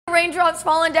raindrops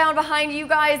falling down behind you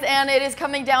guys, and it is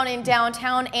coming down in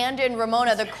downtown and in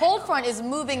Ramona. The cold front is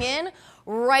moving in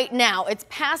right now. It's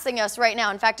passing us right now.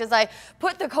 In fact, as I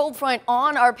put the cold front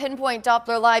on our Pinpoint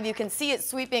Doppler Live, you can see it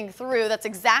sweeping through. That's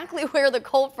exactly where the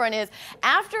cold front is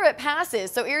after it passes.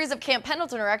 So areas of Camp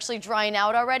Pendleton are actually drying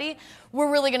out already. We're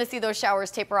really going to see those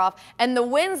showers taper off, and the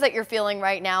winds that you're feeling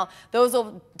right now, those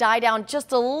will die down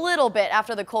just a little bit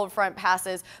after the cold front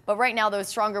passes. But right now, those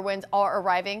stronger winds are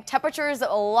arriving. Temperatures a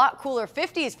lot cooler,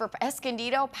 50s for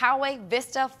Escondido, Poway,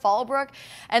 Vista, Fallbrook,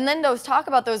 and then talk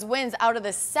about those winds out of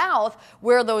the south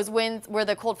where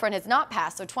the cold front has not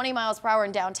passed. So 20 miles per hour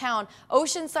in downtown.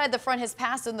 Oceanside, the front has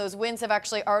passed, and those winds have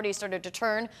actually already started to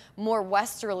turn more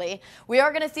westerly. We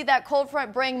are going to see that cold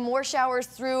front bring more showers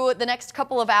through the next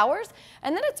couple of hours,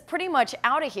 and then it's pretty much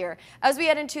out of here. As we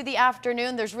head into the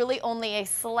afternoon, there's really only a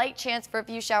slight chance for a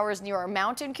few showers near our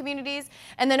mountain communities.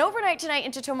 And then overnight tonight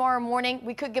into tomorrow morning,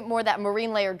 we could get more of that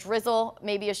marine layer drizzle,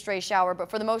 maybe a stray shower,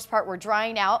 but for the most part, we're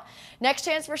drying out. Next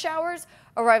chance for showers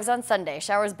arrives on Sunday.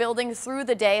 Showers building through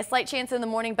the day, a slight chance in the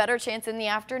morning, better chance in the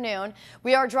afternoon.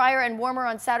 We are drier and warmer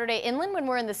on Saturday inland when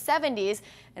we're in the 70s.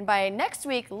 And by next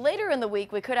week, later in the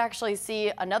week, we could actually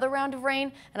see another round of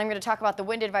rain. And I'm going to talk about the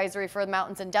wind advisory for the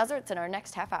mountains and deserts in our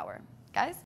next half hour. Guys?